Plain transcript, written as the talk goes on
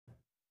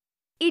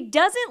It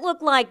doesn't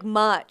look like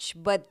much,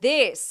 but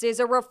this is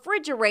a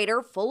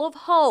refrigerator full of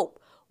hope.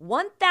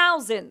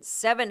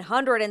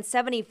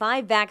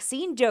 1,775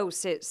 vaccine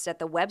doses at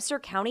the Webster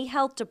County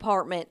Health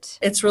Department.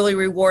 It's really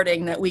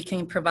rewarding that we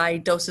can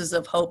provide doses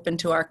of hope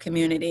into our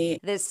community.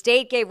 The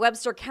state gave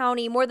Webster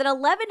County more than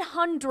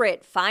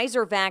 1,100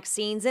 Pfizer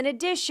vaccines in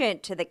addition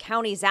to the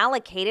county's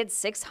allocated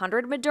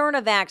 600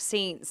 Moderna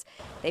vaccines.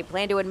 They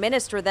plan to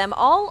administer them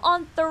all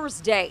on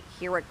Thursday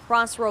here at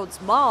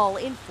Crossroads Mall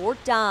in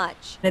Fort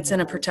Dodge. It's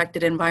in a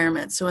protected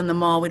environment, so in the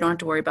mall we don't have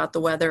to worry about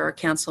the weather or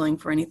canceling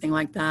for anything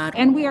like that.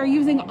 And we are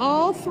using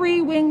all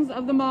three wings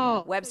of the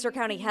mall. Webster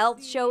County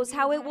Health shows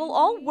how it will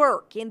all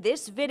work in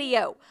this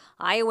video.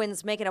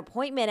 Iowans make an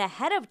appointment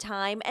ahead of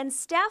time and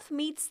staff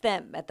meets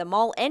them at the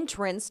mall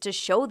entrance to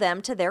show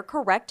them to their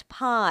correct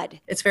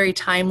pod. It's very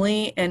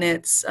timely and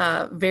it's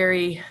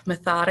very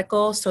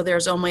methodical, so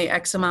there's only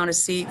X amount of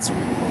seats.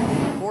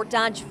 Fort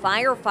Dodge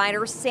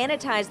firefighters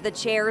sanitize the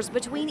chairs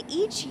between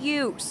each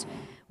use.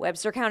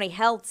 Webster County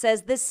Health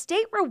says the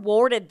state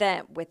rewarded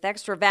them with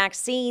extra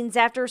vaccines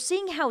after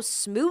seeing how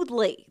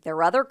smoothly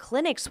their other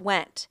clinics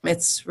went.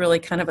 It's really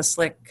kind of a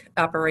slick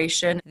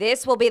operation.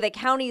 This will be the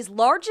county's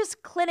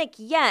largest clinic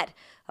yet.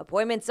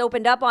 Appointments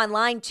opened up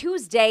online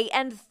Tuesday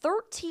and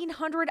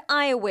 1,300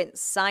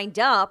 Iowans signed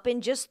up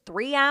in just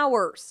 3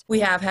 hours. We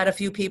have had a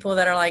few people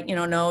that are like,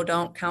 no,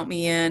 don't count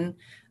me in.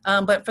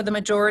 But for the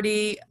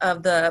majority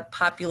of the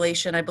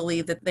population, I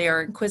believe that they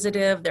are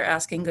inquisitive, they're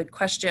asking good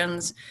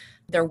questions,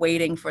 they're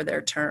waiting for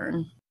their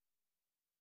turn.